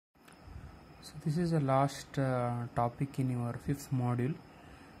So this is the last topic in your fifth module.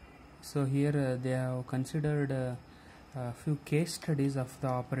 So here they have considered a few case studies of the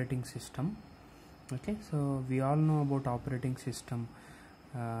operating system. Okay, so we all know about operating system,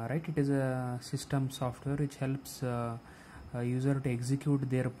 right? It is a system software which helps a user to execute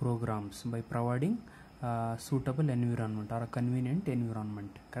their programs by providing a suitable environment or a convenient environment,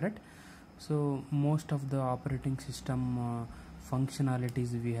 correct? So most of the operating system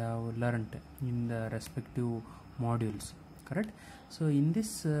functionalities we have learnt in the respective modules, correct? So in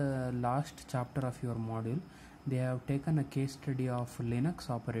this last chapter of your module, they have taken a case study of Linux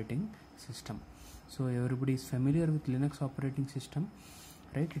operating system. So everybody is familiar with Linux operating system,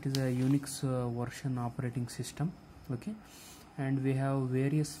 right? It is a Unix version operating system, okay? And we have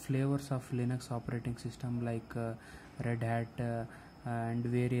various flavors of Linux operating system like Red Hat and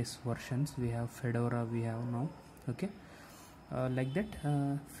various versions. We have Fedora, we have now, okay? Like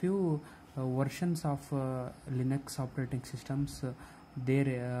that, few versions of Linux operating systems,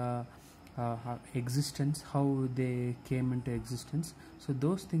 their existence, how they came into existence. So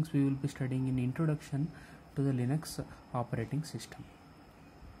those things we will be studying in introduction to the Linux operating system.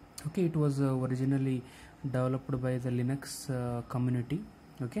 Okay, it was originally developed by the Linux community.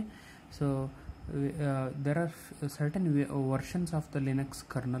 Okay, so there are certain versions of the Linux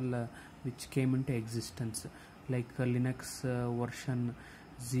kernel which came into existence, like Linux version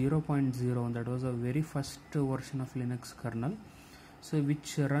 0.0. that was a very first version of Linux kernel, so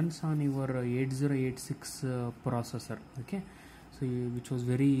which runs on your 8086 processor, okay? So which was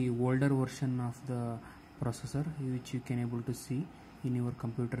very older version of the processor which you can able to see in your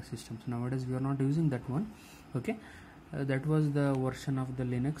computer systems. Nowadays we are not using that one, okay? That was the version of the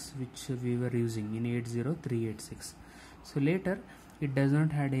Linux which we were using in 80386. So later it does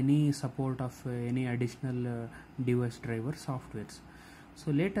not had any support of any additional device driver softwares.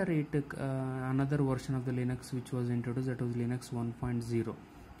 So later it another version of the Linux which was introduced, that was Linux 1.0,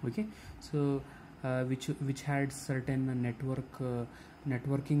 okay? So which had certain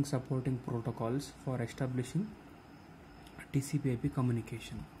networking supporting protocols for establishing TCP/IP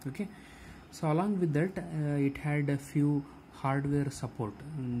communication, okay? So along with that, it had a few hardware support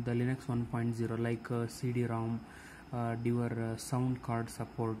in the Linux 1.0 like CD-ROM, your sound card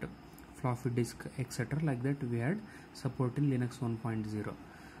support, floppy disk, etc. Like that we had support in Linux 1.0.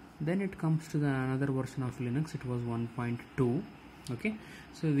 Then it comes to the another version of Linux, it was 1.2, okay?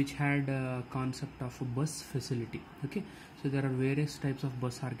 So which had a concept of a bus facility, okay? So there are various types of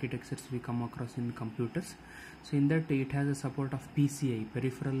bus architectures we come across in computers. So in that it has a support of PCI,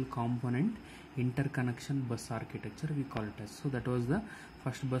 peripheral component interconnection bus architecture, we call it as. So that was the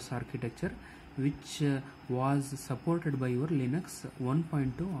first bus architecture which was supported by your Linux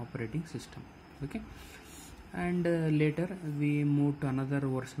 1.2 operating system, okay? And later we moved to another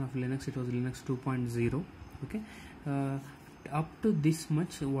version of Linux, it was Linux 2.0, okay? Up to this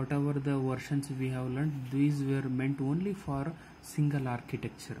much, whatever the versions we have learned, these were meant only for single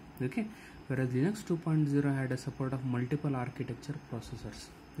architecture, okay? Whereas Linux 2.0 had a support of multiple architecture processors,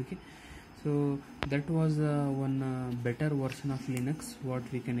 okay? So that was one better version of Linux what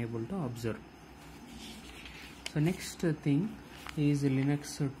we can able to observe. So next thing is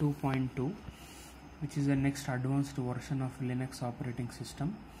Linux 2.2, which is the next advanced version of Linux operating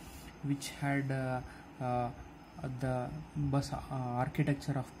system, which had the bus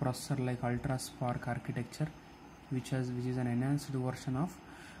architecture of processor like Ultra Spark architecture, which is an enhanced version of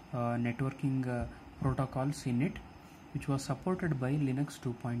networking protocols in it, which was supported by Linux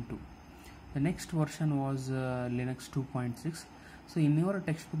 2.2. The next version was Linux 2.6. So in your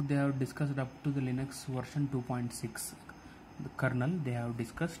textbook they have discussed up to the Linux version 2.6, the kernel they have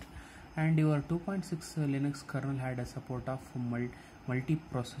discussed, and your 2.6 Linux kernel had a support of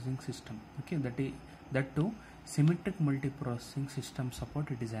multi-processing system, okay? That too symmetric multiprocessing system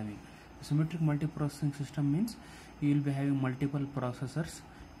support it is having. Symmetric multiprocessing system means you will be having multiple processors.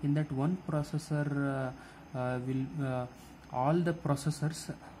 In that one processor all the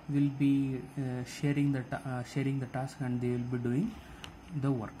processors will be sharing the task and they will be doing the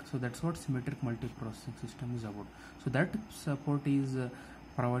work. So that's what symmetric multiprocessing system is about. So that support is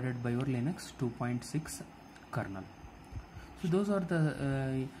provided by your Linux 2.6 kernel. So those are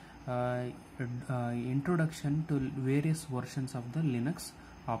the introduction to various versions of the Linux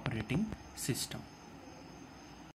operating system.